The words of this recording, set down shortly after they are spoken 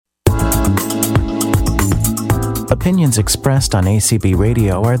Opinions expressed on ACB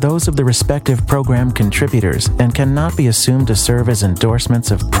Radio are those of the respective program contributors and cannot be assumed to serve as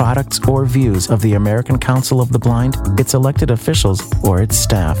endorsements of products or views of the American Council of the Blind, its elected officials, or its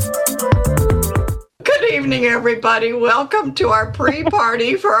staff. Good evening, everybody. Welcome to our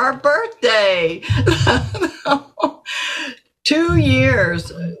pre-party for our birthday. 2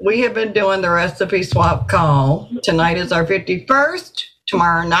 years we have been doing the recipe swap call. Tonight is our 51st.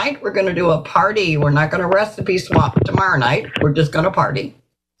 Tomorrow night, we're going to do a party. We're not going to recipe swap tomorrow night. We're just going to party.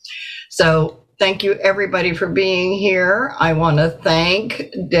 So thank you, everybody, for being here. I want to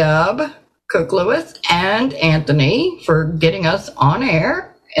thank Deb Cook-Lewis and Anthony for getting us on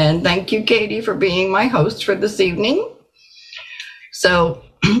air. And thank you, Katie, for being my host for this evening. So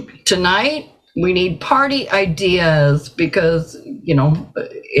tonight, we need party ideas because, you know,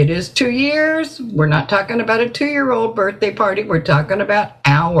 it is 2 years. We're not talking about a 2-year-old birthday party. We're talking about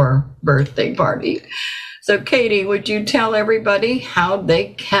our birthday party. So, Katie, would you tell everybody how they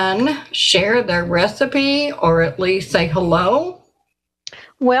can share their recipe or at least say hello?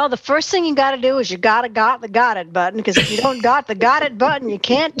 Well, the first thing you got to do is you got the got it button, because if you don't got the got it button, you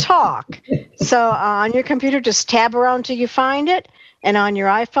can't talk. So on your computer, just tab around till you find it. And on your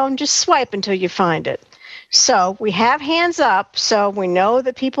iPhone, just swipe until you find it. So we have hands up, so we know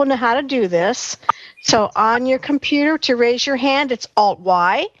that people know how to do this. So on your computer, to raise your hand, it's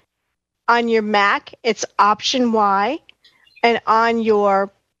Alt-Y. On your Mac, it's Option-Y. And on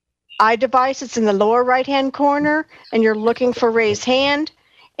your iDevice, it's in the lower right-hand corner, and you're looking for raise hand.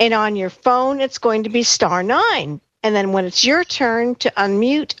 And on your phone, it's going to be *9. And then when it's your turn to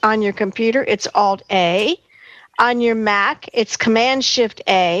unmute on your computer, it's Alt-A. On your Mac, it's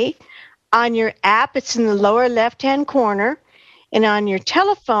Command-Shift-A. On your app, it's in the lower left-hand corner. And on your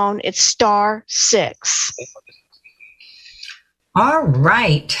telephone, it's *6. All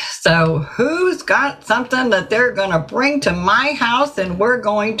right. So who's got something that they're going to bring to my house and we're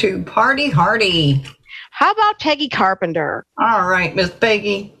going to party hardy? How about Peggy Carpenter? All right, Miss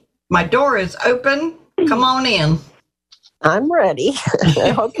Peggy. My door is open. Come on in. I'm ready.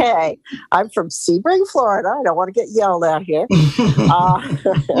 Okay. I'm from Sebring, Florida. I don't want to get yelled at here.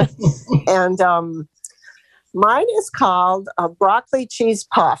 And mine is called broccoli cheese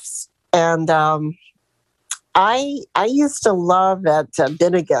puffs. And I used to love at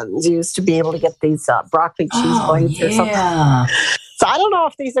Binnigan's. You used to be able to get these broccoli cheese bites or something. So I don't know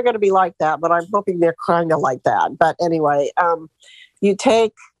if these are going to be like that, but I'm hoping they're kind of like that. But anyway, you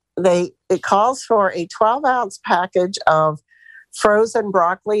take... It calls for a 12-ounce package of frozen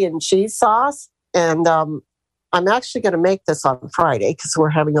broccoli and cheese sauce. And I'm actually going to make this on Friday because we're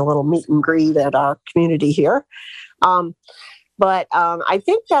having a little meet and greet at our community here. But I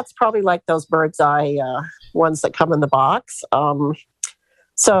think that's probably like those bird's eye ones that come in the box.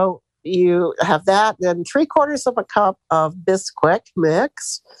 So you have that, then 3/4 of a cup of Bisquick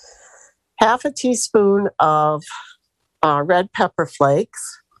mix, half a teaspoon of red pepper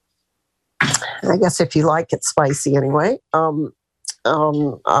flakes. I guess if you like it spicy anyway. A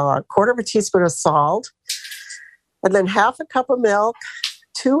 1/4 of a teaspoon of salt. And then half a cup of milk,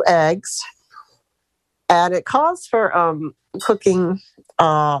 2 eggs. And it calls for cooking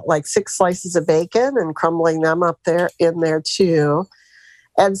like 6 slices of bacon and crumbling them up there in there too.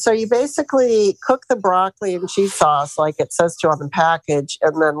 And so you basically cook the broccoli and cheese sauce like it says to on the package,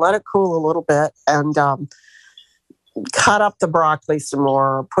 and then let it cool a little bit and cut up the broccoli some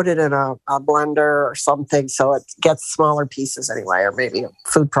more, put it in a blender or something so it gets smaller pieces anyway, or maybe a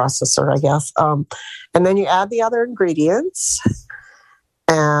food processor, I guess. And then you add the other ingredients.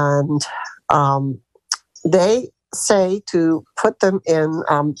 And they say to put them in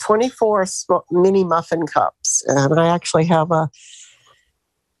 24 mini muffin cups. And I actually have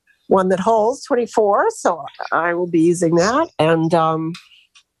one that holds 24, so I will be using that. And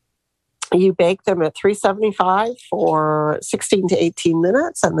you bake them at 375 for 16 to 18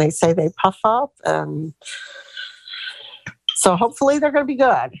 minutes, and they say they puff up. And so hopefully they're going to be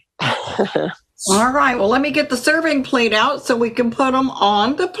good. All right. Well, let me get the serving plate out so we can put them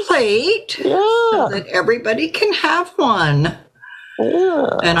on the plate so that everybody can have one.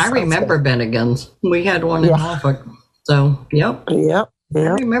 Yeah, and I remember good. Bennigan's. We had one in Norfolk. So, yep. I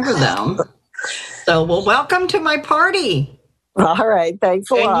remember them. So, well, welcome to my party. All right, thanks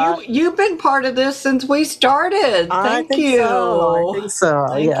a lot. And you've been part of this since we started. Thank you. I think so.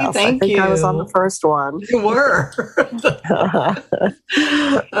 Thank you. I was on the first one. You were.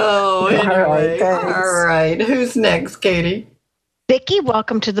 Anyway. All right. Who's next, Katie? Vicki,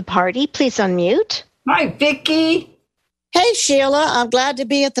 welcome to the party. Please unmute. Hi, Vicki. Hey, Sheila. I'm glad to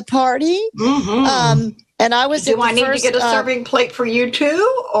be at the party. Mm-hmm. And I was Do I need to get a serving plate for you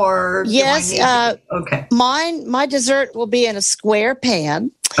too, or yes? Okay. My dessert will be in a square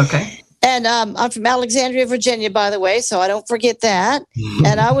pan. Okay. And I'm from Alexandria, Virginia, by the way, so I don't forget that.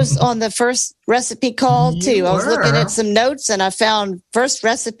 And I was on the first recipe call, too. I was looking at some notes, and I found first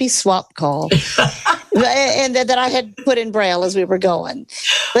recipe swap call. And that I had put in Braille as we were going.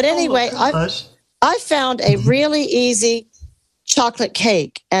 But anyway, I found a really easy chocolate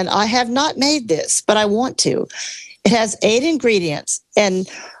cake, and I have not made this, but I want to. It has 8 ingredients, and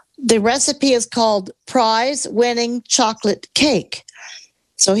the recipe is called Prize-Winning Chocolate Cake.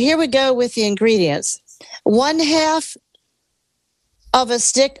 So here we go with the ingredients. 1/2 of a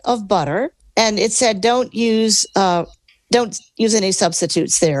stick of butter, and it said don't use any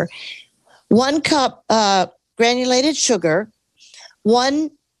substitutes there. 1 cup granulated sugar, 1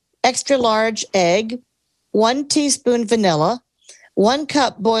 extra large egg, 1 teaspoon vanilla, 1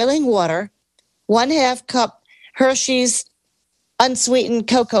 cup boiling water, 1/2 cup Hershey's unsweetened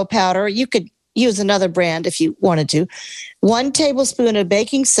cocoa powder. You could use another brand if you wanted to. 1 tablespoon of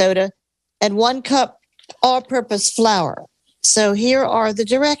baking soda, and 1 cup all-purpose flour. So here are the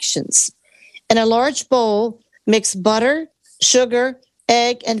directions. In a large bowl, mix butter, sugar,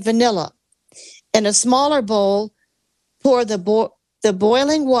 egg, and vanilla. In a smaller bowl, pour the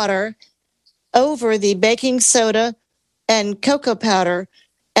boiling water over the baking soda and cocoa powder,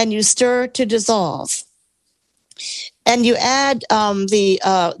 and you stir to dissolve. And you add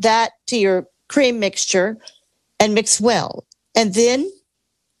that to your cream mixture and mix well. And then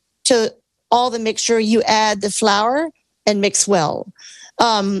to all the mixture, you add the flour and mix well.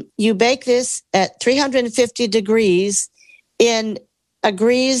 You bake this at 350 degrees in a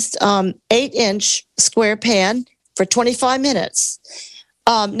greased 8-inch square pan for 25 minutes.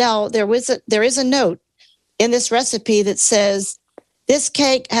 Now, there is a note in this recipe that says this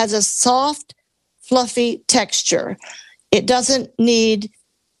cake has a soft, fluffy texture. It doesn't need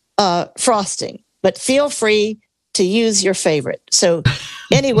frosting, but feel free to use your favorite. So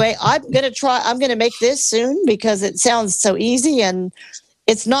anyway, I'm going to make this soon because it sounds so easy, and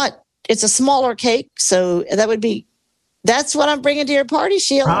it's a smaller cake. So that's what I'm bringing to your party,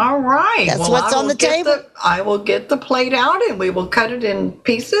 Sheila. All right. That's what's on the table. I will get the plate out, and we will cut it in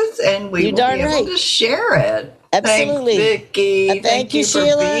pieces, and we will be able to share it. Absolutely. Thanks, Vicki. Thank you, for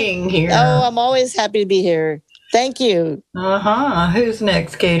Sheila. being here. Oh, I'm always happy to be here. Thank you. Who's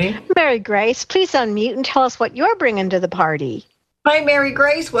next, Katie? Mary Grace, please unmute and tell us what you're bringing to the party. Hi, Mary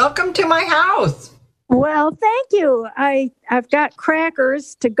Grace. Welcome to my house. Well, thank you. I've got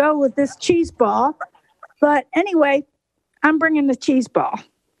crackers to go with this cheese ball. But anyway, I'm bringing the cheese ball.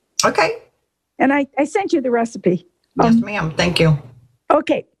 Okay. And I sent you the recipe. Yes, ma'am. Thank you.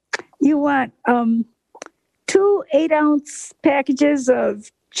 Okay. You want 2 8-ounce packages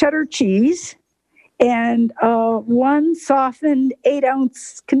of cheddar cheese and 1 softened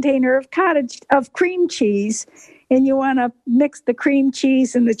 8-ounce container of cream cheese. And you want to mix the cream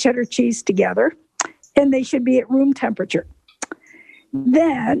cheese and the cheddar cheese together. And they should be at room temperature.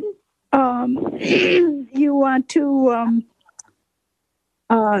 Then you want to,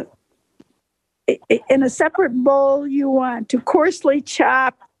 in a separate bowl, you want to coarsely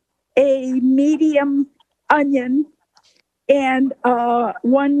chop a medium onion and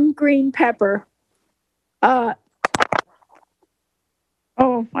 1 green pepper. Add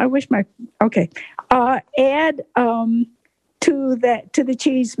to the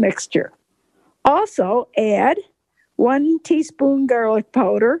cheese mixture. Also add 1 teaspoon garlic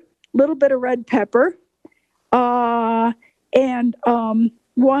powder, a little bit of red pepper, and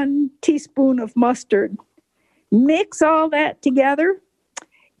 1 teaspoon of mustard. Mix all that together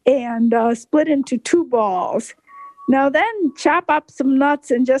and split into 2 balls. Now then chop up some nuts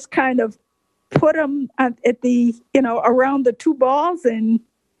and just kind of put them at around the 2 balls, and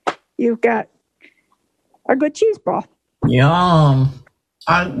you've got a good cheese ball. Yum.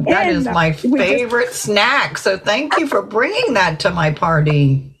 That is my favorite snack. So thank you for bringing that to my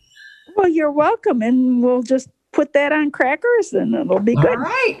party. Well, you're welcome. And we'll just put that on crackers and it'll be good. All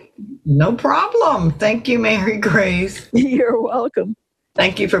right. No problem. Thank you, Mary Grace. You're welcome.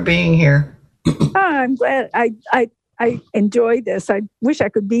 Thank you for being here. I'm glad. I enjoyed this. I wish I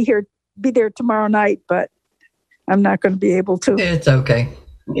could be there tomorrow night, but I'm not going to be able to. It's okay.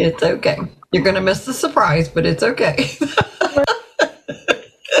 It's okay. You're going to miss the surprise, but it's okay.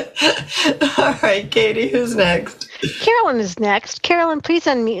 All right, Katie, who's next? Carolyn is next. Carolyn, please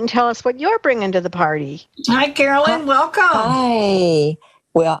unmute and tell us what you're bringing to the party. Hi, Carolyn. Welcome. Hi.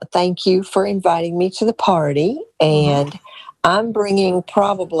 Well, thank you for inviting me to the party. And I'm bringing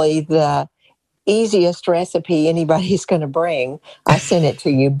probably the easiest recipe anybody's going to bring. I sent it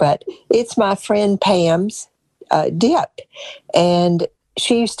to you, but it's my friend Pam's dip. And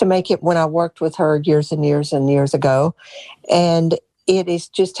she used to make it when I worked with her years and years and years ago. And it is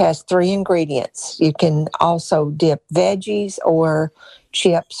just has 3 ingredients. You can also dip veggies or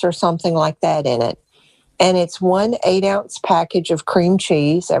chips or something like that in it. And it's 1 8-ounce package of cream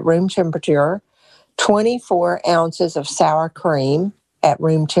cheese at room temperature, 24 ounces of sour cream at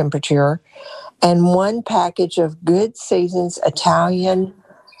room temperature, and 1 package of Good Seasons Italian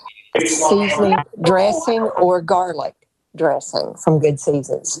seasoning dressing or garlic dressing from Good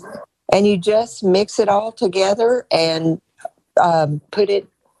Seasons. And you just mix it all together and put it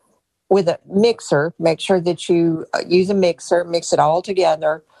with a mixer. Make sure that you use a mixer, mix it all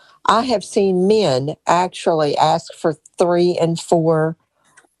together. I have seen men actually ask for 3 and 4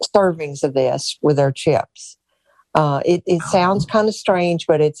 servings of this with their chips. It sounds kind of strange,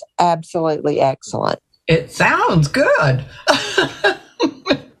 but it's absolutely excellent. It sounds good.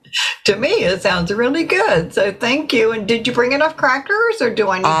 To me, it sounds really good. So thank you. And did you bring enough crackers, or do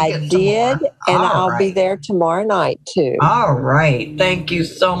I need to get some more? And I'll be there tomorrow night too. All right. Thank you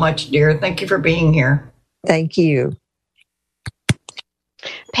so much, dear. Thank you for being here. Thank you.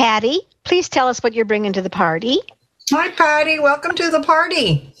 Patty, please tell us what you're bringing to the party. Hi, Patty. Welcome to the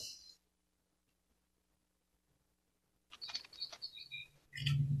party.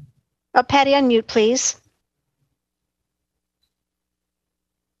 Oh, Patty, unmute, please.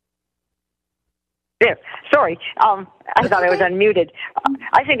 There. Sorry. I thought I was unmuted.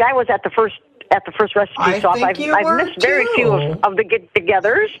 I think I was at the first recipe swap. I've missed very few of the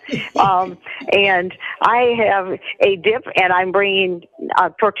get-togethers, and I have a dip, and I'm bringing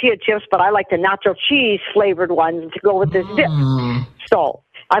tortilla chips, but I like the nacho cheese flavored ones to go with this dip. So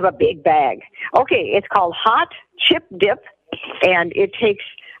I have a big bag. Okay, it's called Hot Chip Dip, and it takes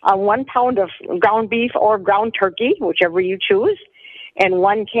 1 pound of ground beef or ground turkey, whichever you choose, and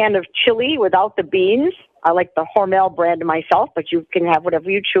 1 can of chili without the beans. I like the Hormel brand myself, but you can have whatever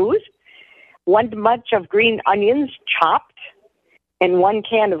you choose. 1 bunch of green onions chopped, and 1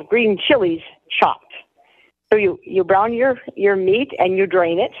 can of green chilies chopped. So you brown your meat and you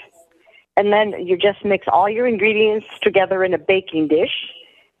drain it, and then you just mix all your ingredients together in a baking dish,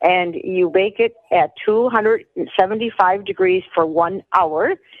 and you bake it at 275 degrees for 1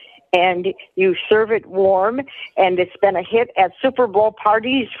 hour, and you serve it warm, and it's been a hit at Super Bowl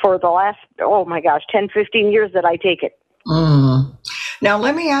parties for the last, 10, 15 years that I take it. Now,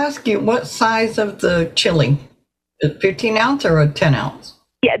 let me ask you, what size of the chili? A 15 ounce or a 10 ounce?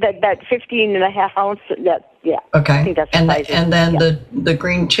 Yeah, that 15 and a half ounce, yeah. Okay. I think that's the size. And then the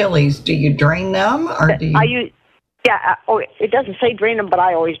green chilies, do you drain them, or do you? I use, it doesn't say drain them, but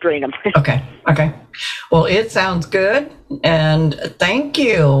I always drain them. Okay. Well, it sounds good, and thank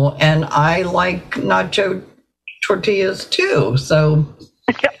you. And I like nacho tortillas too, so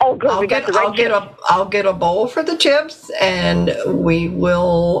oh, good. I'll get a bowl for the chips, and we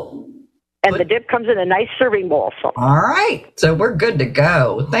will. And the dip comes in a nice serving bowl. So. All right, so we're good to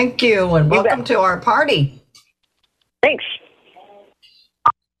go. Thank you, and welcome to our party. Thanks.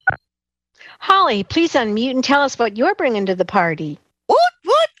 Holly, please unmute and tell us what you're bringing to the party. Woot,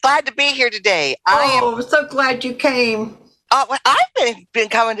 woot. Glad to be here today. I'm so glad you came. I've been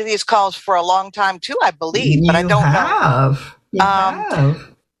coming to these calls for a long time too, I believe, but I don't know. You have.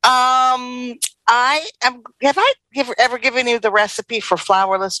 Have I ever given you the recipe for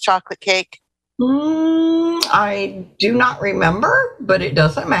flourless chocolate cake? I do not remember, but it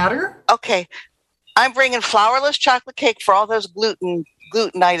doesn't matter. Okay. I'm bringing flourless chocolate cake for all those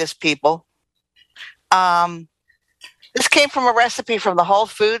glutenitis people. This came from a recipe from the Whole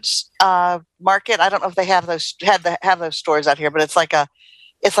Foods market. I don't know if they have those stores out here, but it's like a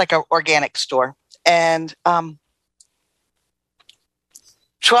organic store. And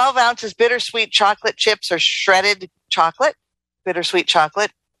 12 ounces bittersweet chocolate chips or shredded chocolate, bittersweet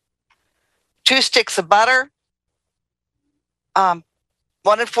chocolate, 2 sticks of butter, 1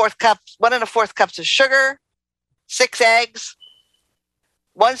 1/4 cups of sugar, 6 eggs,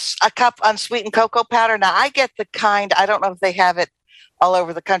 1 cup unsweetened cocoa powder. Now I get the kind, I don't know if they have it all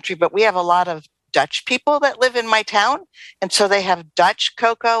over the country, but we have a lot of Dutch people that live in my town. And so they have Dutch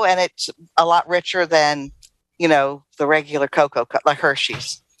cocoa, and it's a lot richer than, the regular cocoa, like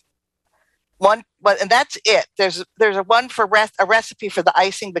Hershey's. And that's it. There's a one for a recipe for the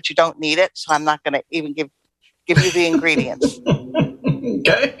icing, but you don't need it. So I'm not going to even give you the ingredients.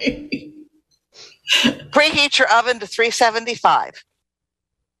 Okay. Preheat your oven to 375.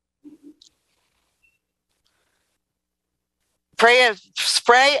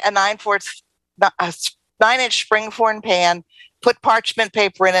 Spray a 9-inch springform pan put parchment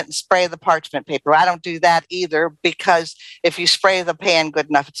paper in it and spray the parchment paper. I don't do that either, because if you spray the pan good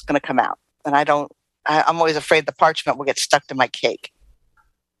enough, it's going to come out. And I'm always afraid the parchment will get stuck to my cake.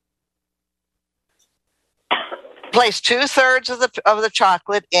 Place 2/3 of the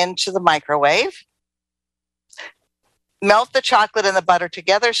chocolate into the microwave. Melt the chocolate and the butter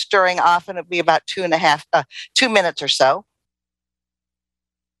together, stirring often. It'll be about 2 minutes or so.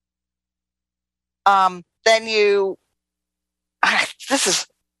 Then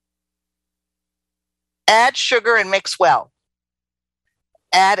add sugar and mix well.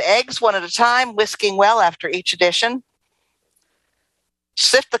 Add eggs one at a time, whisking well after each addition.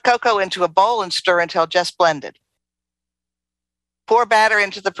 Sift the cocoa into a bowl and stir until just blended. Pour batter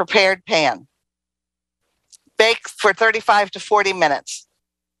into the prepared pan. Bake for 35 to 40 minutes.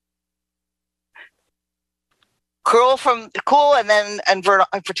 Cool and then invert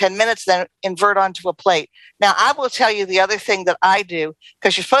for 10 minutes, then invert onto a plate. Now, I will tell you the other thing that I do,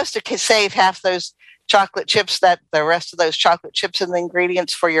 because you're supposed to save half those chocolate chips, the rest of those chocolate chips and the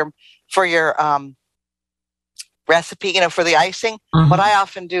ingredients for your recipe, for the icing. Mm-hmm. What I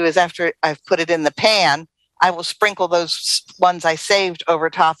often do is, after I've put it in the pan, I will sprinkle those ones I saved over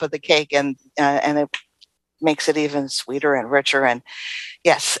top of the cake, and it makes it even sweeter and richer. And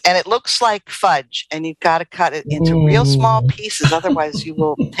yes, and it looks like fudge, and you've got to cut it into real small pieces, otherwise you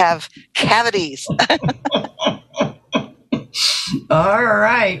will have cavities. All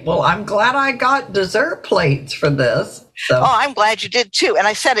right. Well, I'm glad I got dessert plates for this. So. Oh, I'm glad you did too. And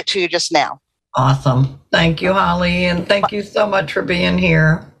I sent it to you just now. Awesome. Thank you, Holly. And thank you so much for being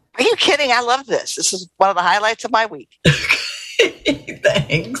here. Are you kidding? I love this. This is one of the highlights of my week.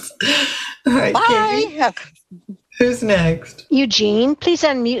 Thanks. All right, bye. Katie. Who's next? Eugene, please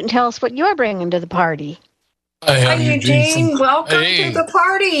unmute and tell us what you're bringing to the party. Hi, Eugene. Welcome to the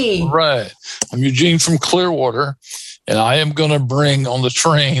party. Right. I'm Eugene from Clearwater, and I am going to bring on the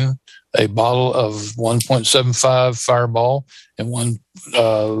train a bottle of 1.75 Fireball and 1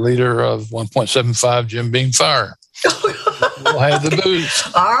 liter of 1.75 Jim Beam Fire. We'll have the booze.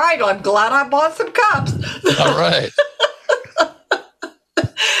 All right. Well, I'm glad I bought some cups. All right.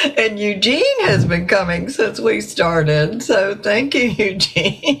 And Eugene has been coming since we started. So thank you,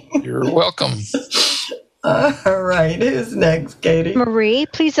 Eugene. You're welcome. All right. Who's next, Katie? Marie,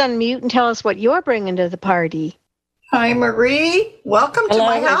 please unmute and tell us what you're bringing to the party. Hi, Marie. Welcome to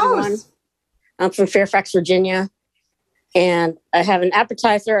my house. Everyone. I'm from Fairfax, Virginia. And I have an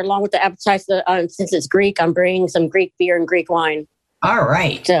appetizer. Along with the appetizer, since it's Greek, I'm bringing some Greek beer and Greek wine. All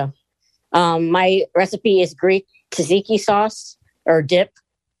right. So my recipe is Greek tzatziki sauce or dip.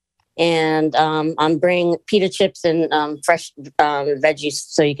 And I'm bringing pita chips and fresh veggies,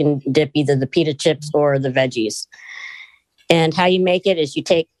 so you can dip either the pita chips or the veggies. And how you make it is you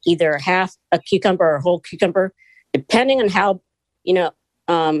take either half a cucumber or a whole cucumber, depending on how,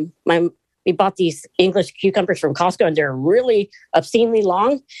 we bought these English cucumbers from Costco, and they're really obscenely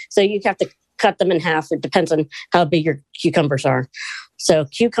long. So you have to cut them in half. It depends on how big your cucumbers are. So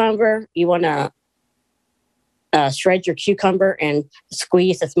cucumber, you want to shred your cucumber and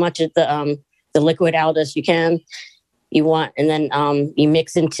squeeze as much of the liquid out as you can. And then you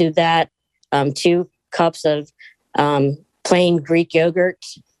mix into that 2 cups of plain Greek yogurt,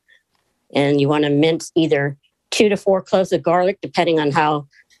 and you want to mince either 2 to 4 cloves of garlic, depending on how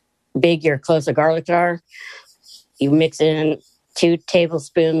big your cloves of garlic are. You mix in 2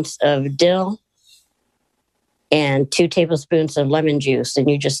 tablespoons of dill and 2 tablespoons of lemon juice, and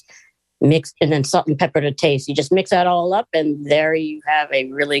you just mix, and then salt and pepper to taste. You just mix that all up, and there you have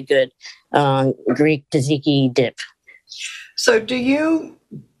a really good Greek tzatziki dip. So do you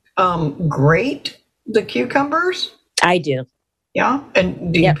grate the cucumbers? I do. Yeah?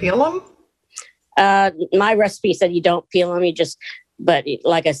 And do you peel them? My recipe said you don't peel them. But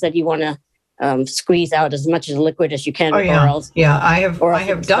like I said, you want to squeeze out as much of the liquid as you can. Oh, yeah. Or else, yeah, I have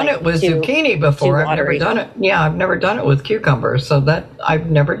done it with zucchini before. I've never done it. Yeah, I've never done it with cucumbers. So I've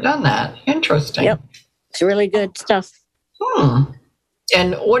never done that. Interesting. Yep. It's really good stuff.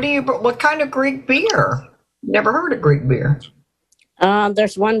 And what kind of Greek beer? Never heard of Greek beer.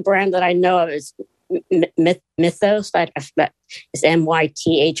 There's one brand that I know of. Is Mythos. It's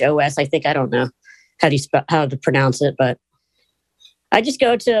Mythos. I think. I don't know how to pronounce it, but I just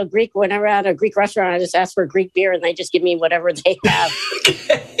go to whenever at a Greek restaurant, I just ask for Greek beer, and they just give me whatever they have.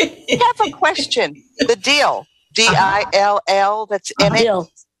 I have a question. The dill, D-I-L-L, that's in it. Dill.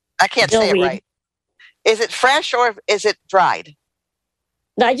 I can't say it right. Is it fresh or is it dried?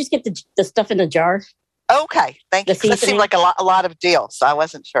 No, I just get the stuff in the jar. Okay, thank you. That seemed like a lot of dill, so I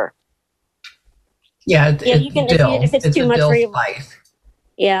wasn't sure. Yeah, you can dill. If it's too much for you. Spice.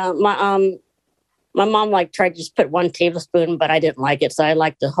 Yeah, My mom tried to just put 1 tablespoon, but I didn't like it, so I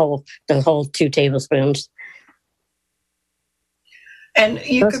like the whole 2 tablespoons. And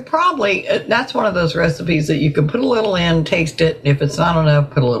you could probably, that's one of those recipes that you can put a little in, taste it. If it's not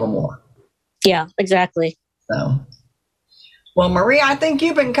enough, put a little more. Yeah, exactly. So, well, Marie, I think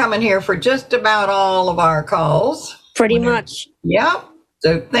you've been coming here for just about all of our calls. Pretty much. Yep.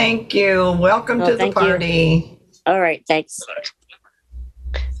 So thank you. Welcome to the party. All right. Thanks.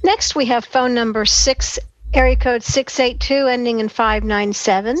 Next, we have phone number area code 682, ending in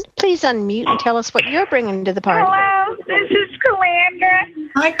 597. Please unmute and tell us what you're bringing to the party. Hello, this is Calandra.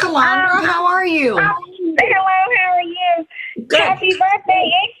 Hi, Calandra. How are you? Hello, how are you? Good. Happy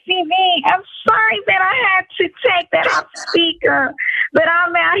birthday, HCV. I'm sorry that I had to take that off speaker, but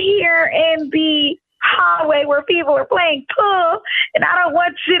I'm out here in the hallway where people are playing pool, and I don't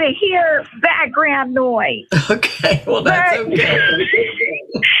want you to hear background noise. Okay, well, that's okay.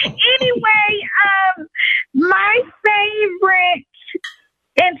 Anyway, my favorite,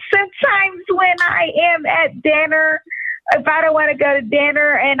 and sometimes when I am at dinner, if I don't want to go to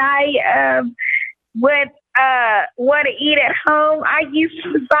dinner and I would want to eat at home, I used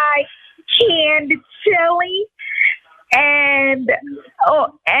to buy canned chili. And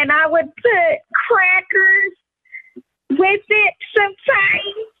I would put crackers with it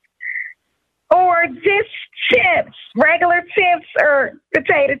sometimes, or just chips, regular chips or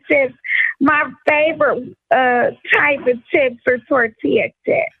potato chips. My favorite type of chips are tortilla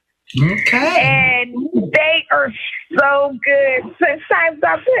chips. Okay. And they are so good. Sometimes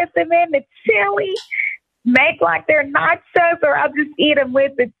I put them in the chili, make like they're nachos, or I'll just eat them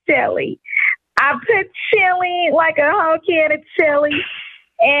with the chili. I put chili, like a whole can of chili,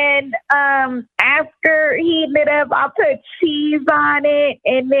 and after heating it up, I'll put cheese on it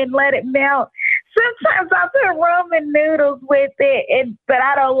and then let it melt. Sometimes I put ramen noodles with it, but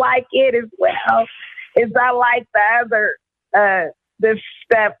I don't like it as well as I like the other,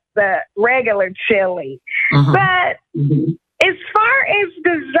 the regular chili. Mm-hmm. But as far as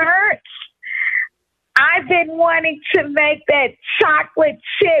desserts, I've been wanting to make that chocolate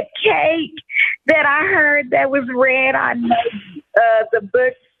chip cake that I heard that was read on the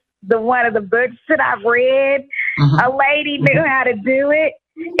books, one of the books that I've read. Mm-hmm. A lady knew how to do it,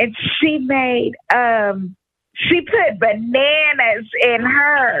 and she made she put bananas in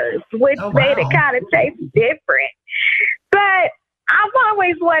hers, which made it kind of taste different. But I've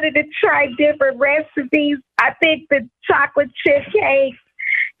always wanted to try different recipes. I think the chocolate chip cake,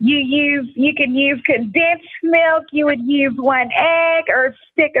 you can use condensed milk. You would use 1 egg or a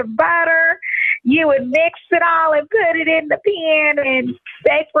stick of butter. You would mix it all and put it in the pan and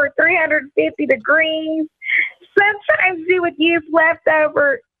bake for 350 degrees. Sometimes you would use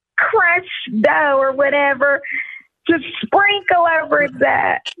leftover crushed dough or whatever to sprinkle over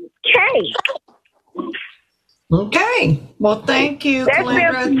the cake. Okay. Well, thank you,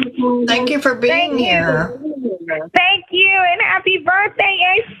 Calandra. Thank you for being here. Thank you, and happy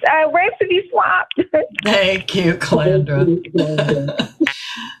birthday, Recipe Swap. Thank you, Calandra.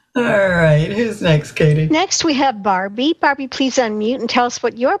 All right. Who's next, Katie? Next, we have Barbie. Barbie, please unmute and tell us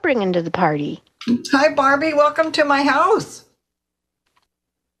what you're bringing to the party. Hi, Barbie. Welcome to my house.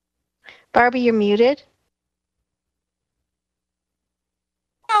 Barbie, you're muted.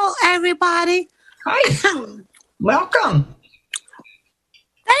 Hello, everybody. Hi. Welcome.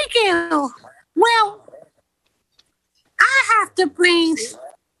 Thank you. Well, I have to bring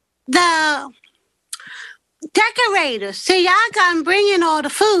the decorators. See, I'm bringing all the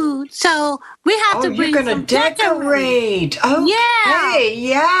food, so we have to bring you're going to decorate. Okay. Yeah.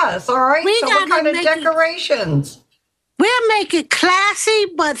 Yes. All right. So what kind of decorations? We'll make it classy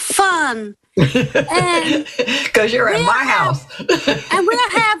but fun. Because you're at my house. And we'll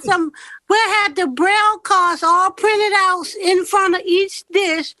have the Braille cards all printed out in front of each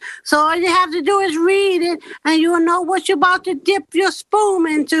dish. So all you have to do is read it, and you'll know what you're about to dip your spoon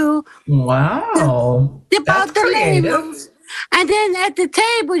into. Wow. Dip out the labels. And then at the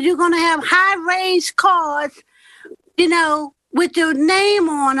table, you're going to have high-raised cards, with your name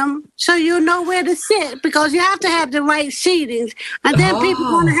on them, so you'll know where to sit, because you have to have the right seatings. And then people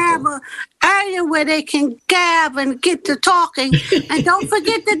are going to have an area where they can gab and get to talking. And don't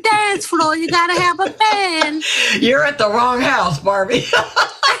forget the dance floor. You got to have a band. You're at the wrong house, Barbie. No,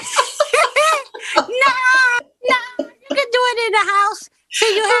 you can do it in the house. So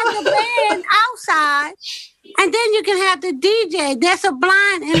you have the band outside, and then you can have the DJ. There's a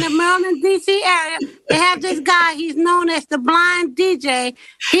blind in the Maryland, D.C. area. They have this guy. He's known as the blind DJ.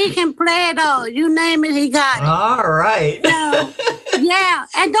 He can play it all. You name it, he got it. All right. Yeah,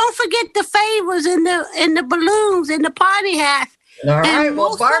 and don't forget the favors and the balloons and the party hats. All right.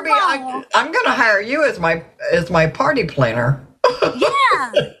 Well, Barbie, I'm going to hire you as my party planner.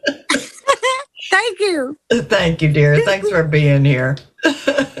 Yeah. Thank you. Thank you, dear. Thanks for being here.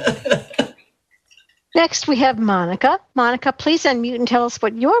 Next, we have Monica. Monica, please unmute and tell us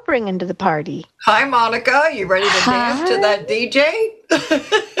what you're bringing to the party. Hi, Monica. You ready to dance to that DJ?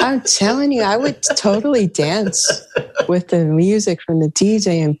 I'm telling you, I would totally dance with the music from the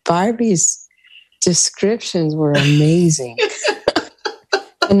DJ, and Barbie's descriptions were amazing.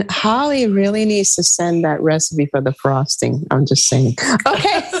 And Holly really needs to send that recipe for the frosting. I'm just saying.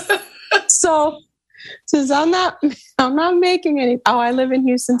 Okay. So since I'm not making any. Oh, I live in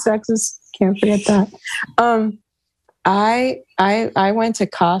Houston, Texas. Can't forget that. I went to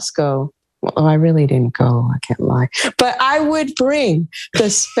Costco. Well, I really didn't go. I can't lie. But I would bring the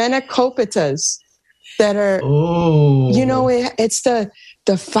spanakopita's that are, it's the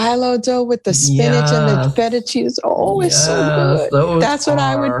phyllo dough with the spinach and the feta cheese. Oh, it's so good. That's what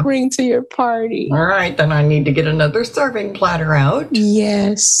I would bring to your party. All right, then I need to get another serving platter out.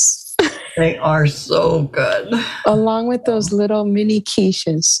 Yes. They are so good. Along with those little mini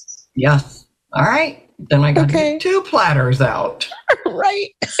quiches. Yes. All right. Then I got to get 2 platters out. Right.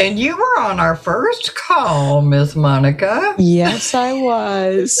 And you were on our first call, Miss Monica. Yes, I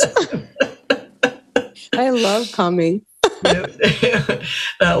was. I love coming.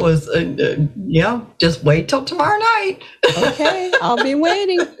 That was, just wait till tomorrow night. Okay. I'll be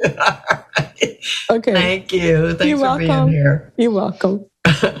waiting. Right. Okay. Thank you. Thanks for being here. You're welcome.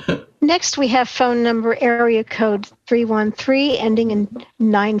 Next, we have phone number area code 313 ending in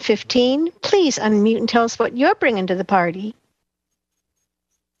 915. Please unmute and tell us what you're bringing to the party.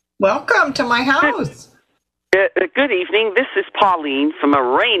 Welcome to my house. Good evening. This is Pauline from a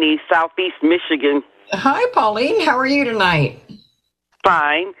rainy southeast Michigan. Hi, Pauline. How are you tonight?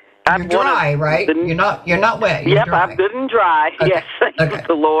 Fine. You're dry, right? You're not wet. You're dry. I'm good and dry. Okay. Yes, thank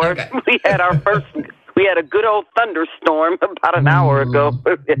the Lord. Okay. We had a good old thunderstorm about an hour ago.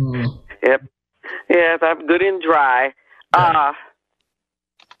 Yep. Yes, I'm good and dry.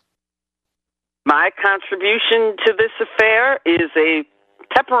 My contribution to this affair is a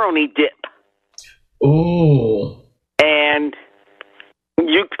pepperoni dip. Ooh. And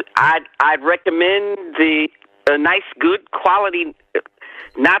I'd recommend a nice, good quality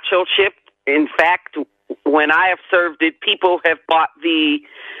nacho chip. In fact, when I have served it, people have bought the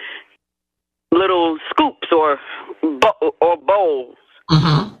little scoops or bowls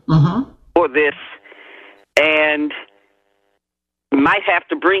for this, and might have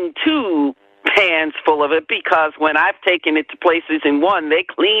to bring 2 pans full of it, because when I've taken it to places in one, they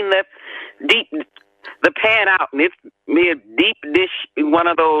clean the pan out, and it's me a deep dish, one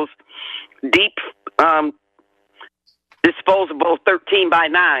of those deep disposable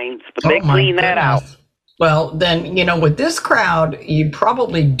 13x9s, but they clean that out. Well, then, with this crowd, you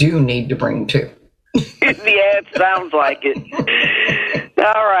probably do need to bring 2. Yeah, it sounds like it.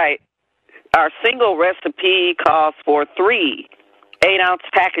 All right. Our single recipe calls for 3 8-ounce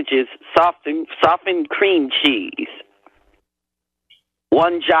packages softened cream cheese,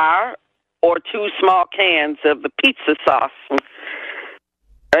 1 jar or 2 small cans of the pizza sauce.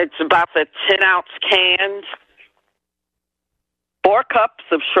 It's about the 10-ounce cans, 4 cups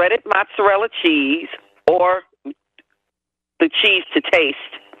of shredded mozzarella cheese or the cheese to taste,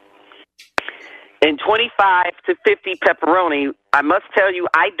 and 25 to 50 pepperoni. I must tell you,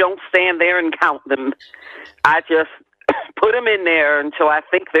 I don't stand there and count them. I just put them in there until I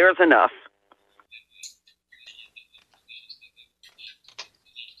think there's enough.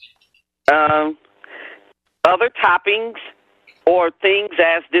 Other toppings or things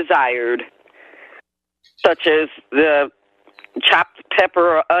as desired, such as the chopped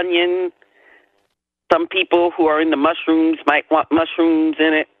pepper or onion. Some people who are into mushrooms might want mushrooms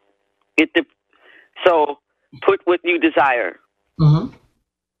in it. So put what you desire. Mm-hmm.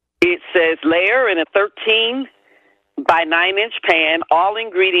 It says layer in a 13 by 9-inch pan all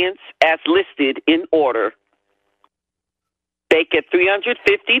ingredients as listed in order. Bake at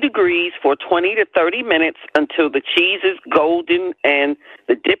 350 degrees for 20 to 30 minutes until the cheese is golden and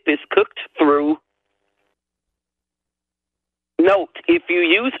the dip is cooked through. Note, if you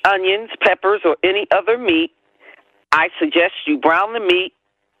use onions, peppers, or any other meat, I suggest you brown the meat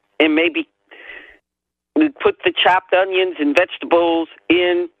and maybe put the chopped onions and vegetables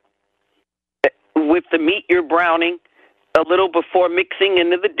in with the meat you're browning a little before mixing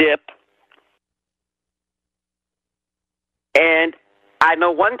into the dip. And I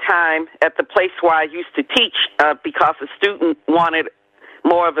know one time at the place where I used to teach, because a student wanted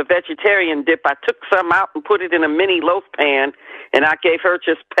more of a vegetarian dip, I took some out and put it in a mini loaf pan, and I gave her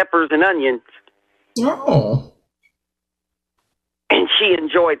just peppers and onions. Oh. she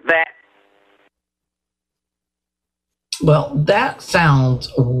enjoyed that. Well, that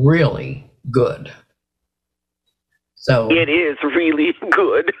sounds really good. So it is really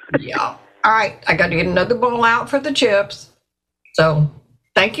good. Yeah. All right. I got to get another bowl out for the chips. So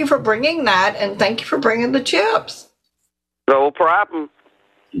thank you for bringing that, and thank you for bringing the chips. No problem.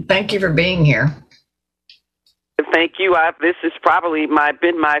 Thank you for being here. Thank you. This is probably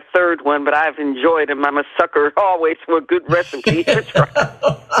been my third one, but I've enjoyed them. I'm a sucker always for a good recipe to try.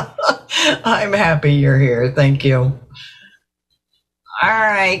 I'm happy you're here. Thank you. All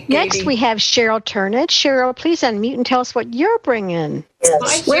right. Next, Katie. we have Cheryl Turnage. Cheryl, please unmute and tell us what you're bringing.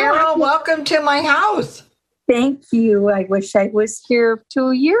 Hi, Cheryl. Welcome to my house. Thank you. I wish I was here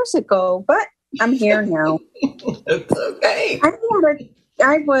 2 years ago, but I'm here now. It's okay.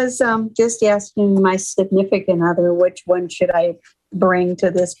 I was just asking my significant other which one should I bring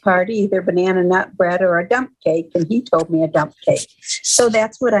to this party, either banana nut bread or a dump cake, and he told me a dump cake. So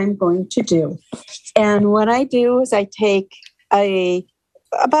that's what I'm going to do. And what I do is I take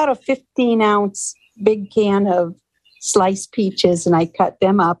about a 15-ounce big can of sliced peaches, and I cut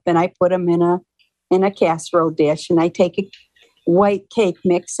them up and I put them in a casserole dish, and I take a white cake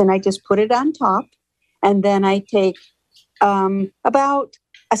mix and I just put it on top, and then I take about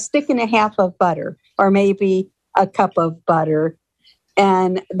a stick and a half of butter, or maybe a cup of butter,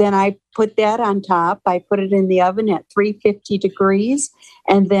 and then I put that on top. I put it in the oven at 350 degrees,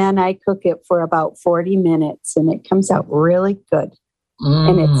 and then I cook it for about 40 minutes, and it comes out really good.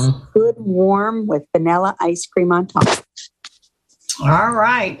 And it's good warm with vanilla ice cream on top. All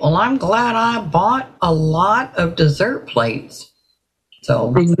right. Well, I'm glad I bought a lot of dessert plates.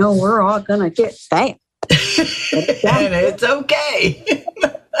 So I know we're all going to get fat. And it's okay.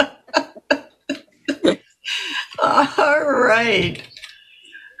 All right.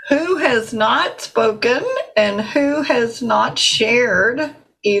 Who has not spoken and who has not shared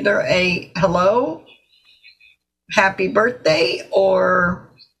either a hello, happy birthday, or...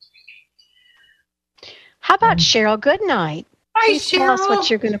 How about Cheryl Goodnight? Hi, Please tell us Cheryl. what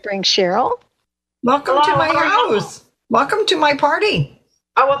you're going to bring, Cheryl. Welcome to my house. Welcome to my party.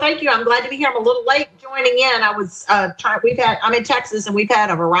 Oh, well, thank you. I'm glad to be here. I'm a little late joining in. I was I'm in Texas, and we've had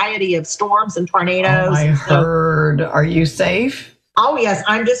a variety of storms and tornadoes. Oh, I heard. Are you safe? Oh, yes,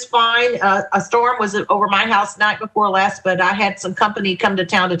 I'm just fine. A storm was over my house night before last, but I had some company come to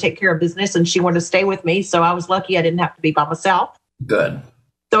town to take care of business, and she wanted to stay with me, so I was lucky I didn't have to be by myself. Good.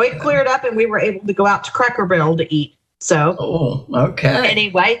 So it cleared up, and we were able to go out to Cracker Barrel to eat. So, okay.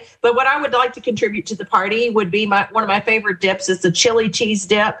 Anyway, but what I would like to contribute to the party would be one of my favorite dips is the chili cheese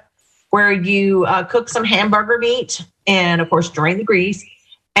dip, where you cook some hamburger meat and, of course, drain the grease.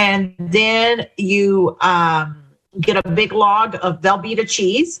 And then you get a big log of Velveeta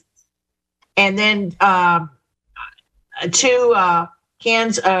cheese, and then 2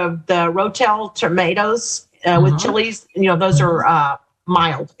 cans of the Rotel tomatoes with chilies. You know, those are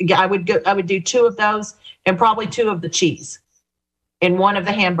mild. I would do 2 of those, and probably 2 of the cheese and 1 of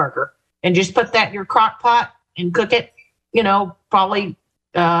the hamburger, and just put that in your crock pot and cook it, probably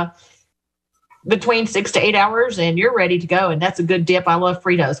between 6 to 8 hours, and you're ready to go. And that's a good dip. I love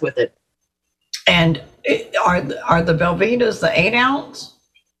Fritos with it. And are the Velveetas the 8-ounce?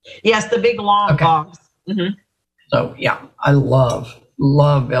 Yes, the big long logs. Mm-hmm. So yeah, I love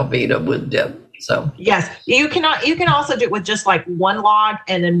Velveeta with dip. So yes, you can also do it with just like 1 log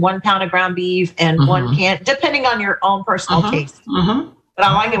and then 1 pound of ground beef and 1 can, depending on your own personal taste. But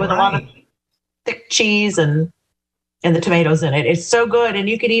I like it with a lot of thick cheese and the tomatoes in it. It's so good, and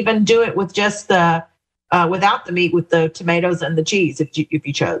you could even do it with just the without the meat, with the tomatoes and the cheese if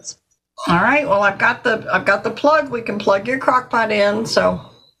you chose. All right. Well, I've got the plug. We can plug your crock pot in, so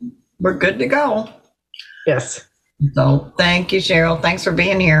we're good to go. Yes. So thank you, Cheryl. Thanks for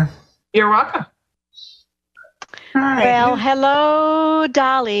being here. You're welcome. Hi. Well, hello,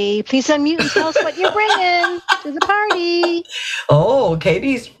 Dolly. Please unmute and tell us what you're bringing to the party. Oh,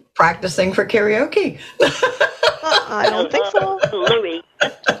 Katie's practicing for karaoke. I don't think so. Louie.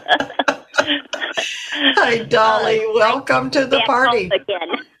 Hi, Dolly. Welcome to the party.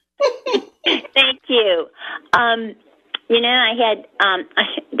 Again. Thank you. I had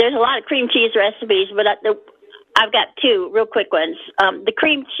there's a lot of cream cheese recipes, but I've got 2 real quick ones. The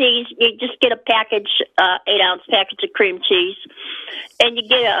cream cheese, you just get a package, 8-ounce package of cream cheese, and you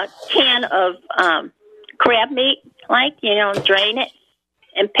get a can of crab meat, drain it,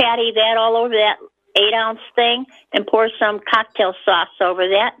 and patty that all over that 8-ounce thing, and pour some cocktail sauce over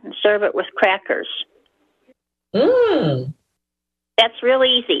that, and serve it with crackers. That's real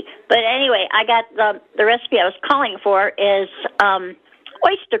easy. But anyway, I got the recipe I was calling for is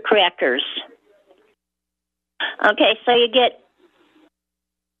oyster crackers. Okay, so you get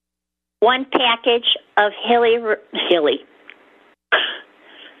 1 package of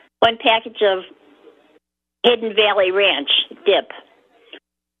one package of Hidden Valley Ranch dip.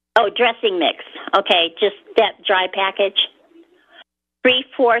 Oh, dressing mix. Okay, just that dry package.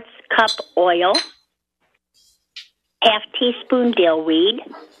 3/4 cup oil. 1/2 teaspoon dill weed.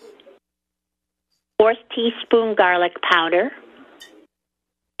 1/4 teaspoon garlic powder.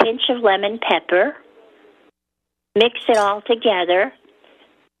 Pinch of lemon pepper. Mix it all together.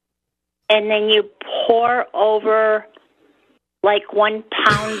 And then you pour over like 1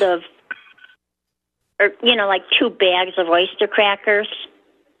 pound of, or, like 2 bags of oyster crackers.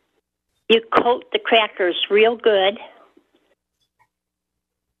 You coat the crackers real good.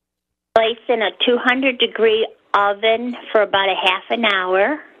 Place in a 200-degree oven for about a half an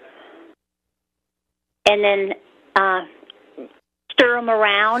hour. And then stir them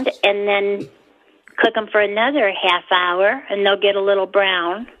around and then cook them for another half hour, and they'll get a little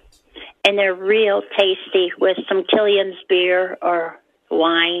brown. And they're real tasty with some Killian's beer or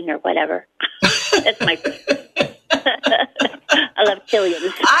wine or whatever. That's my... I love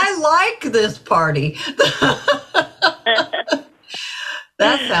Killian's. I like this party.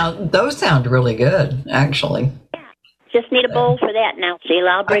 Those sound really good, actually. Just need a bowl for that now, Sheila.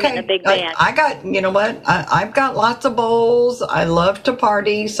 I'll bring it in a big bag. I got, you know what? I've got lots of bowls. I love to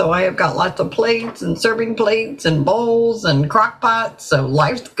party, so I have got lots of plates and serving plates and bowls and crock pots. So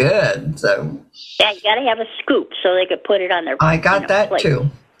life's good. So yeah, you got to have a scoop so they could put it on their. I got that plate too.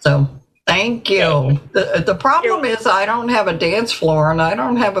 So thank you. The problem is I don't have a dance floor and I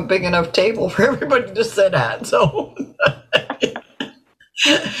don't have a big enough table for everybody to sit at. So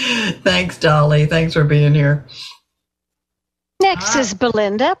thanks, Dolly. Thanks for being here. Next is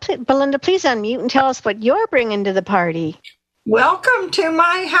Belinda. Belinda, please unmute and tell us what you're bringing to the party. Welcome to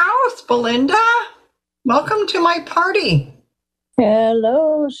my house, Belinda. Welcome to my party.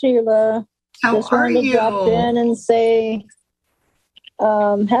 Hello, Sheila. How Just are wanted you? to drop in and say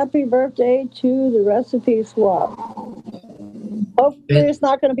happy birthday to the recipe swap. Hopefully it's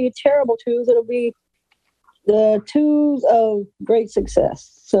not going to be terrible twos. It'll be the twos of great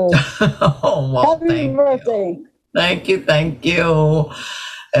success. So happy birthday. Thank you.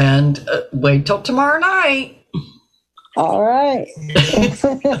 And wait till tomorrow night. All right.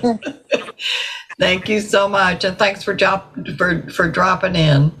 Thank you so much, and thanks for dropping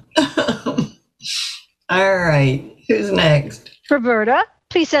in. All right, who's next? Roberta,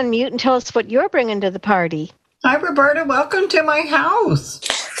 please unmute and tell us what you're bringing to the party. Hi, Roberta. Welcome to my house.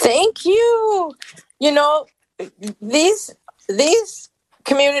 Thank you. These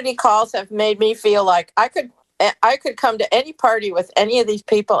community calls have made me feel like I could come to any party with any of these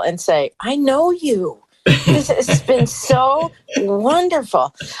people and say, I know you. This has been so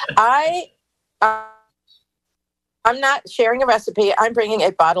wonderful. I'm not sharing a recipe. I'm bringing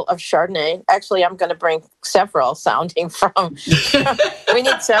a bottle of Chardonnay. Actually, I'm going to bring several sounding from, we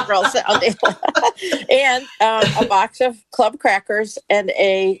need several sounding, and a box of club crackers and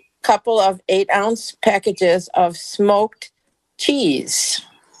a couple of 8-ounce packages of smoked cheese.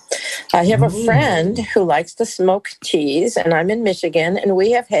 I have a friend who likes to smoke cheese, and I'm in Michigan, and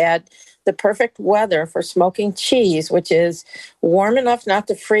we have had the perfect weather for smoking cheese, which is warm enough not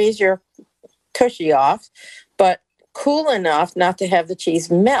to freeze your tushy off, but cool enough not to have the cheese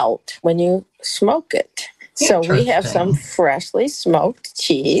melt when you smoke it. So we have some freshly smoked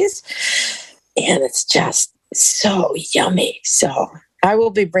cheese, and it's just so yummy. So I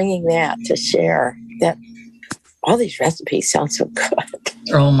will be bringing that to share. That all these recipes sound so good.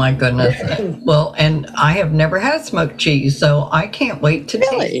 Oh my goodness. Well, and I have never had smoked cheese, so I can't wait to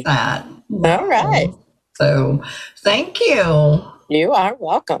taste that. All right. So thank you. You are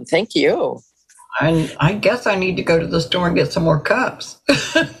welcome. Thank you. And I guess I need to go to the store and get some more cups.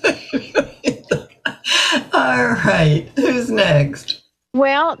 All right. Who's next?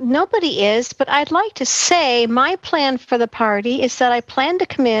 Well, nobody is, but I'd like to say my plan for the party is that I plan to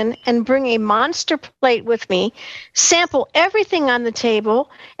come in and bring a monster plate with me, sample everything on the table,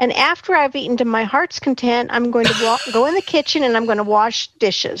 and after I've eaten to my heart's content, I'm going to go in the kitchen and I'm going to wash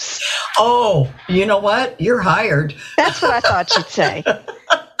dishes. Oh, you know what? You're hired. That's what I thought you'd say.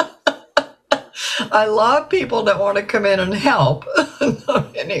 I love people that want to come in and help.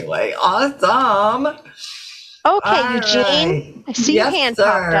 Anyway, awesome. Okay, all Eugene, right. I see your hand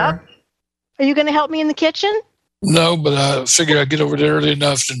popped up. Are you going to help me in the kitchen? No, but I figured I'd get over there early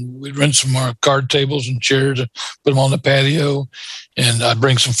enough and we'd rent some more card tables and chairs and put them on the patio. And I'd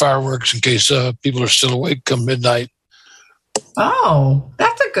bring some fireworks in case people are still awake come midnight. Oh,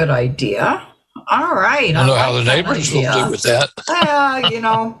 that's a good idea. All right. I don't know how the neighbors will do with that. I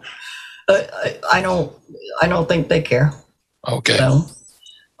don't think they care. Okay. So,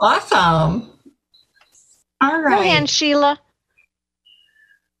 Awesome. All right. Go ahead, Sheila.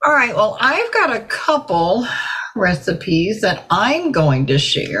 All right. Well, I've got a couple recipes that I'm going to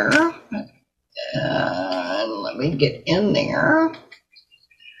share. Let me get in there.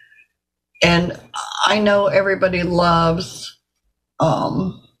 And I know everybody loves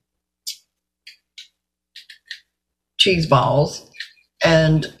cheese balls.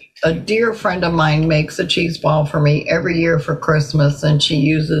 And a dear friend of mine makes a cheese ball for me every year for Christmas. And she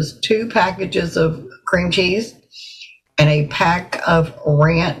uses 2 packages of cream cheese and a pack of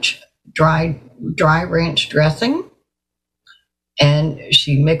dry ranch dressing. And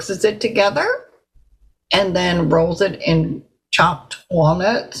she mixes it together and then rolls it in chopped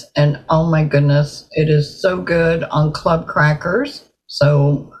walnuts. And oh my goodness, it is so good on club crackers.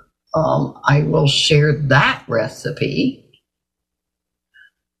 So I will share that recipe.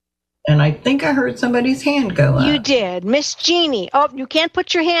 And I think I heard somebody's hand go up. You did. Miss Jeannie. Oh, you can't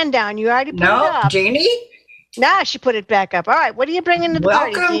put your hand down. You already put it up. No, Jeannie? Nah, she put it back up. All right, what are you bringing to the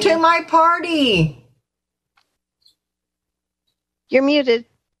party, Welcome Jeannie? to my party. You're muted.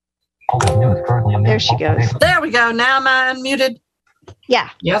 There she goes. There we go. Now am I unmuted? Yeah.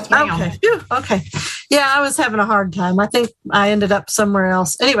 Yes, ma'am. Okay. Phew. Okay. Yeah, I was having a hard time. I think I ended up somewhere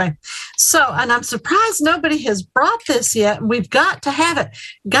else. Anyway, and I'm surprised nobody has brought this yet. We've got to have it.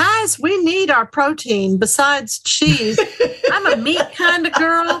 Guys, we need our protein besides cheese. I'm a meat kind of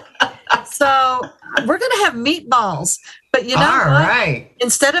girl. So we're going to have meatballs. But you know what? Right.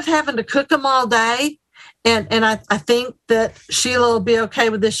 Instead of having to cook them all day, and I think that Sheila will be okay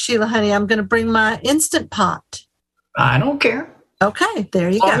with this. Sheila, honey, I'm going to bring my Instant Pot. I don't care. Okay, there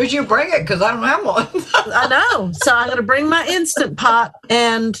you as go. As long as you bring it, because I don't have one. I know. So I'm going to bring my Instant Pot,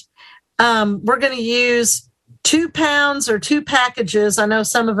 and we're going to use 2 pounds or 2 packages. I know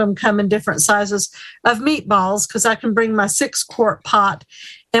some of them come in different sizes of meatballs because I can bring my 6-quart pot.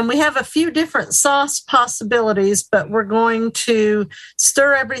 And we have a few different sauce possibilities, but we're going to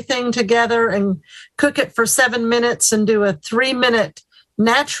stir everything together and cook it for 7 minutes and do a 3-minute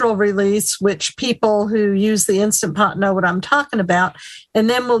natural release, which people who use the Instant Pot know what I'm talking about. And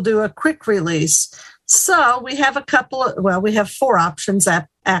then we'll do a quick release. So we have we have 4 options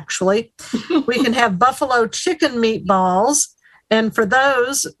actually. We can have buffalo chicken meatballs. And for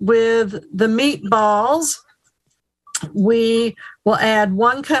those with the meatballs, we will add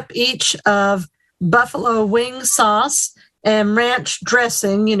 1 cup each of buffalo wing sauce and ranch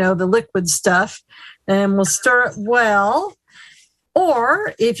dressing, the liquid stuff, and we'll stir it well.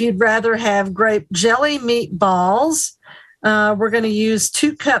 Or if you'd rather have grape jelly meatballs, we're going to use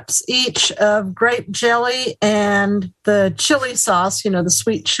 2 cups each of grape jelly and the chili sauce, the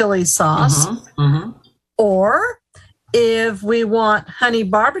sweet chili sauce. Or if we want honey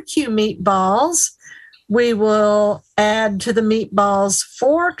barbecue meatballs, we will add to the meatballs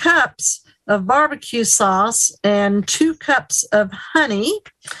 4 cups of barbecue sauce and 2 cups of honey.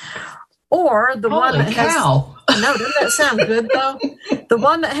 Or the one that has, no, doesn't that sound good though? The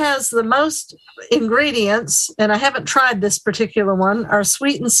one that has the most ingredients, and I haven't tried this particular one, are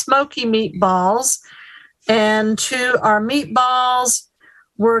sweet and smoky meatballs. And to our meatballs,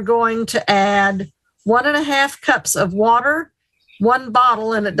 we're going to add 1.5 cups of water, 1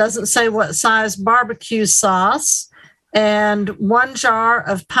 bottle, and it doesn't say what size, barbecue sauce, and 1 jar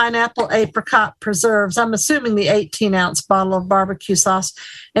of pineapple apricot preserves. I'm assuming the 18-ounce bottle of barbecue sauce,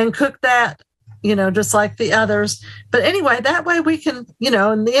 and cook that, just like the others. But anyway, that way we can,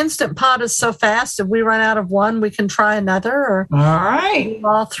 and the Instant Pot is so fast. If we run out of one, we can try another, or all right,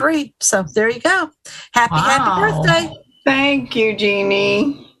 all 3. So there you go. Happy birthday. Thank you,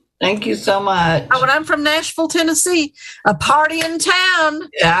 Jeannie. Thank you so much. When I'm from Nashville, Tennessee, a party in town.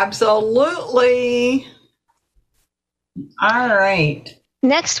 Absolutely. All right.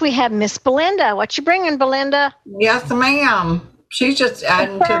 Next, we have Miss Belinda. What you bringing, Belinda? Yes, ma'am. She's just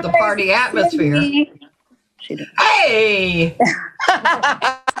adding to the party atmosphere. Hey!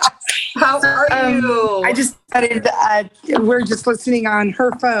 How are you? I just started, we're just listening on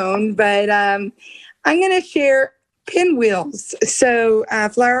her phone, but I'm going to share pinwheels. So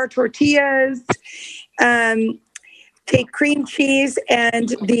flour tortillas, take cream cheese and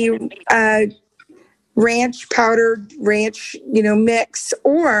the powdered ranch, mix,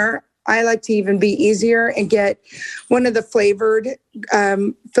 or I like to even be easier and get one of the flavored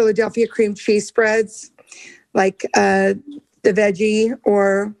Philadelphia cream cheese spreads, like the veggie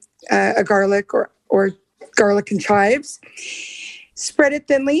or a garlic or garlic and chives. Spread it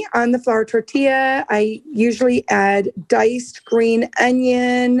thinly on the flour tortilla. I usually add diced green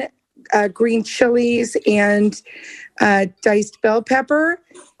onion, green chilies, and diced bell pepper,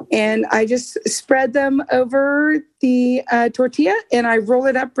 and I just spread them over the tortilla, and I roll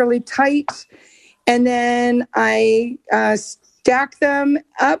it up really tight, and then I stack them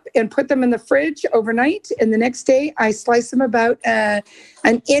up and put them in the fridge overnight. And the next day, I slice them about an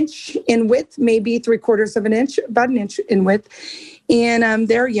inch in width, maybe 3/4 of an inch, about an inch in width, and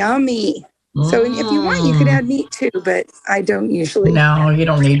they're yummy. So if you want, you can add meat too, but I don't usually. No, you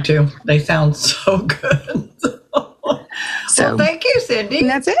don't need to. They sound so good. Well, thank you, Cindy. And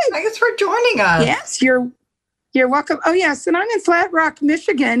that's it. Thanks for joining us. Yes, you're welcome. Oh, yes, and I'm in Flat Rock,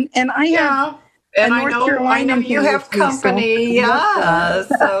 Michigan, and I have And a I North Carolina know you here have with me, so- company. Yes.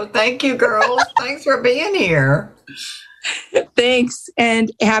 So thank you, girls. Thanks for being here. Thanks, and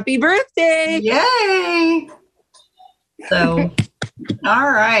happy birthday. Yay. So,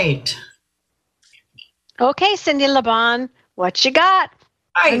 all right. Okay, Cindy LeBon, what you got?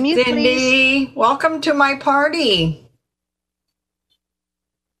 Hi, Unmute, Cindy. please. Welcome to my party.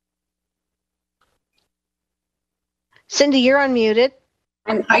 Cindy, you're unmuted.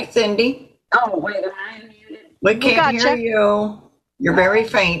 Hi, Cindy. Oh, wait, am I unmuted? We can't hear you. You're very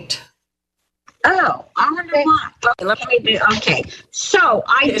faint. Oh, I wonder why. Okay, let me do. Okay, so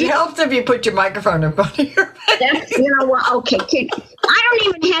It helps if you put your microphone in front of your face. That's, you know what? Okay, I don't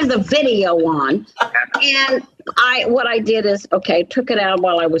even have the video on, and what I did is took it out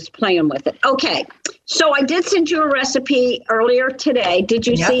while I was playing with it. Okay, so I did send you a recipe earlier today. Did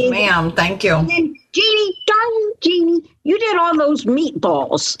you see? Yes, ma'am. Thank you. And then Jeannie, you did all those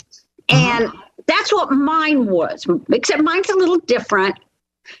meatballs, and that's what mine was, except mine's a little different.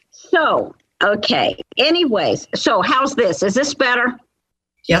 So. Okay. Anyways, so how's this? Is this better?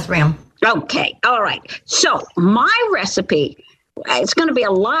 Yes, ma'am. Okay. All right. So my recipe, it's going to be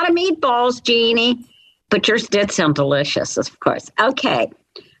a lot of meatballs, Jeannie, but yours did sound delicious, of course. Okay.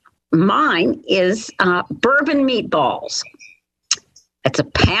 Mine is bourbon meatballs. It's a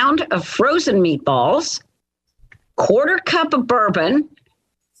pound of frozen meatballs, 1/4 cup of bourbon,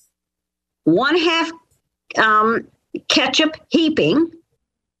 1/2 ketchup heaping,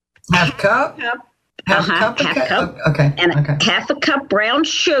 Half cup? Half cup? Okay. And 1/2 cup brown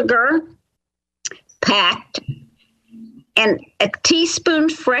sugar packed, and a teaspoon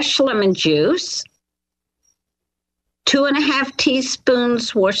fresh lemon juice, 2.5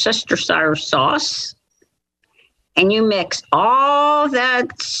 teaspoons Worcestershire sauce, and you mix all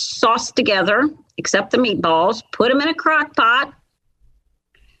that sauce together, except the meatballs, put them in a crock pot,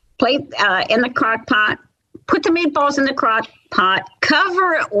 in the crock pot, put the meatballs in the crock pot,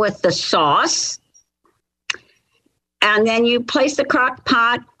 cover it with the sauce, and then you place the crock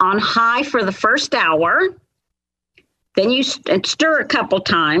pot on high for the first hour. Then you stir a couple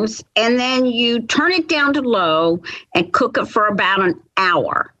times, and then you turn it down to low and cook it for about an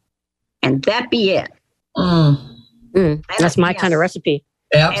hour. And that be it. That's my kind of recipe.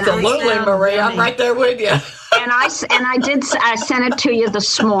 Absolutely, Marie. I'm right there with you. And I sent it to you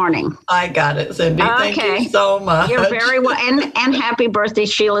this morning. I got it, Cindy. Thank you so much. You're very well. And happy birthday,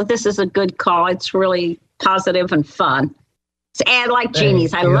 Sheila. This is a good call. It's really positive and fun. And like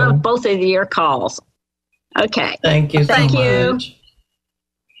Jeannie's, I love both of your calls. Okay. Thank you so Thank you. much.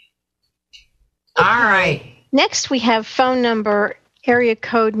 All right. Next, we have phone number area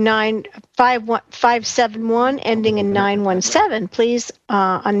code 951-571 ending in 917. Please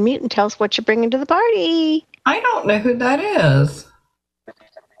unmute and tell us what you're bringing to the party. I don't know who that is.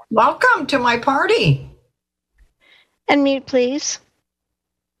 Welcome to my party. Unmute, please.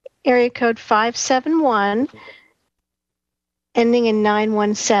 Area code 571 ending in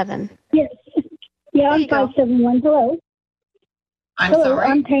 917. Yes. Yeah, I'm 571. Hello. I'm sorry.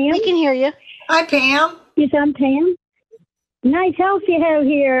 I'm Pam. We can hear you. Hi, Pam. Yes, I'm Pam. Nice house you have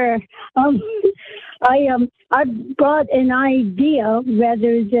here. I brought an idea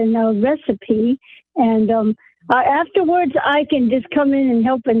rather than a recipe, and afterwards I can just come in and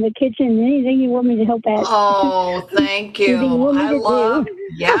help in the kitchen. Anything you want me to help at. Oh, thank you.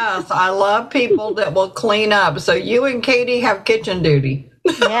 Yes, I love people that will clean up. So you and Katie have kitchen duty.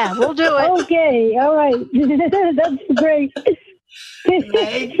 Yeah, we'll do it. Okay, all right. That's great.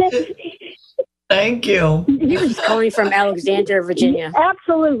 Thank you. He was calling from Alexandria, Virginia.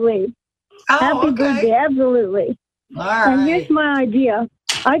 Absolutely. Happy birthday, absolutely. All right. And here's my idea.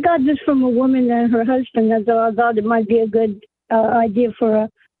 I got this from a woman and her husband, and so I thought it might be a good idea for a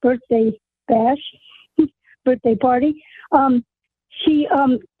birthday bash, birthday party. She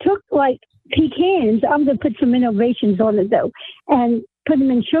took like pecans. I'm going to put some innovations on it though, and put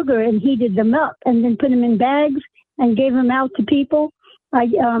them in sugar and heated them up, and then put them in bags and gave them out to people.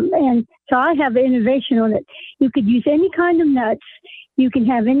 And so I have innovation on it. You could use any kind of nuts. You can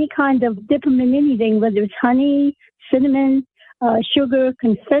have any kind of, dip them in anything, whether it's honey, cinnamon, sugar,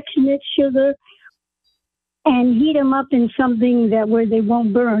 confectionate sugar, and heat them up in something where they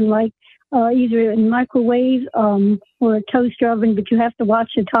won't burn, like either in microwave or a toaster oven. But you have to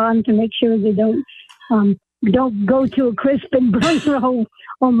watch the time to make sure they don't go to a crisp and burn the whole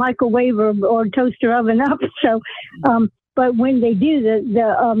microwave or toaster oven up. So, but when they do,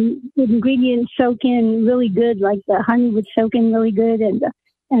 the ingredients soak in really good, like the honey would soak in really good, and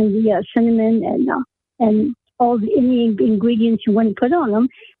the cinnamon and all any ingredients you want to put on them.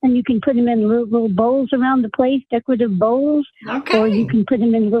 And you can put them in little bowls around the place, decorative bowls, or you can put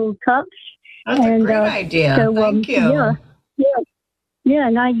them in little cups. That's a great idea. So, Thank you. Yeah,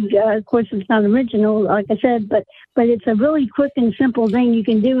 and of course, it's not original, like I said, but it's a really quick and simple thing you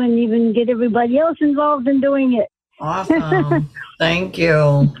can do, and even get everybody else involved in doing it. Awesome. Thank you.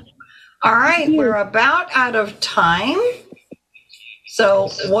 All right, we're about out of time. So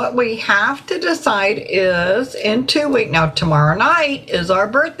what we have to decide is in 2 weeks. Now, tomorrow night is our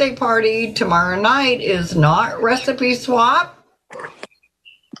birthday party. Tomorrow night is not recipe swap.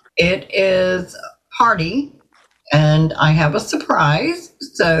 It is party. And I have a surprise.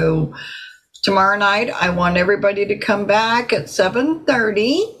 So tomorrow night, I want everybody to come back at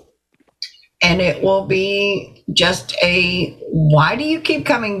 7:30. And it will be just why do you keep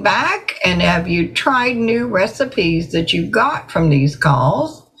coming back? And have you tried new recipes that you got from these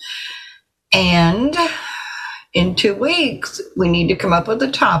calls? And in 2 weeks, we need to come up with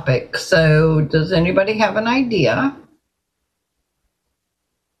a topic. So does anybody have an idea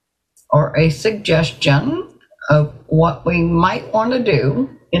or a suggestion of what we might want to do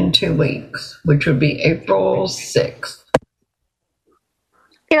in 2 weeks, which would be April 6th?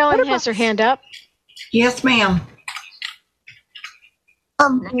 Carolyn has her hand up. Yes, ma'am.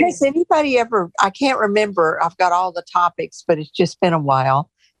 Has anybody ever, I can't remember, I've got all the topics, but it's just been a while.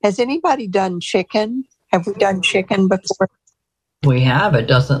 Has anybody done chicken? Have we done chicken before? We have. It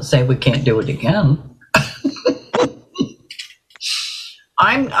doesn't say we can't do it again.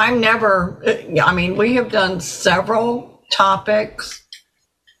 I'm never, I mean, we have done several topics.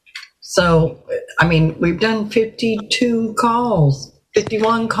 So, I mean, we've done 51 calls.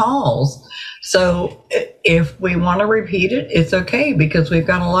 So if we want to repeat it, it's okay because we've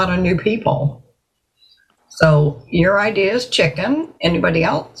got a lot of new people. So your idea is chicken. Anybody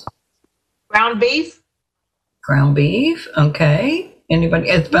else? Ground beef. Ground beef. Okay. Anybody?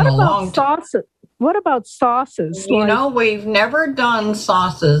 It's been a long time. What about sauces? You know, we've never done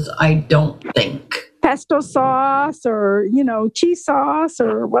sauces, I don't think. Pesto sauce or, cheese sauce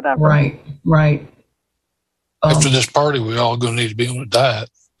or whatever. Right. After this party, we all going to need to be on a diet.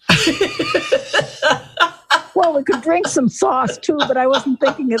 Well, we could drink some sauce too, but I wasn't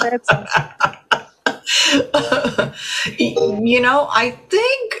thinking of that sauce. I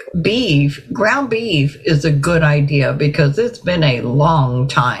think ground beef is a good idea because it's been a long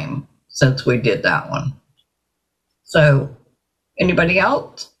time since we did that one. So, anybody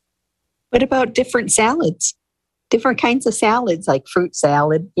else? What about different salads? Different kinds of salads, like fruit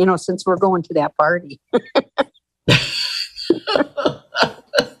salad, since we're going to that party.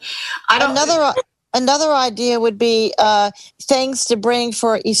 Another idea would be things to bring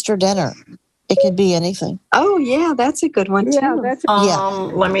for Easter dinner. It could be anything. Oh yeah, that's a good one too.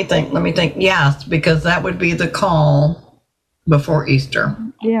 Let me think. Yes, because that would be the call before Easter.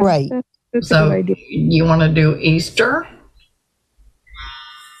 Yeah, right. That's so a good idea. You want to do Easter?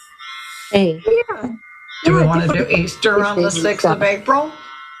 Hey. Yeah. Do we want to do Easter on the 6th of April?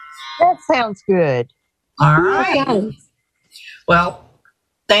 That sounds good. All right. Well,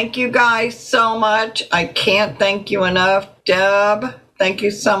 thank you guys so much. I can't thank you enough. Deb, thank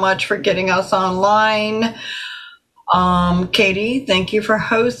you so much for getting us online. Katie, thank you for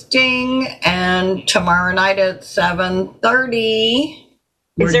hosting. And tomorrow night at 7:30.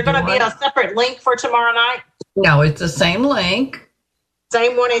 Is there going to be a separate link for tomorrow night? No, it's the same link.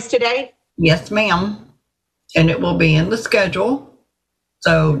 Same one as today? Yes, ma'am. And it will be in the schedule.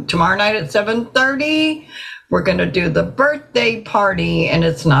 So tomorrow night at 7:30, we're going to do the birthday party, and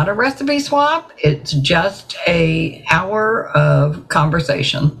it's not a recipe swap. It's just an hour of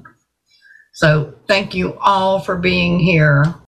conversation. So thank you all for being here.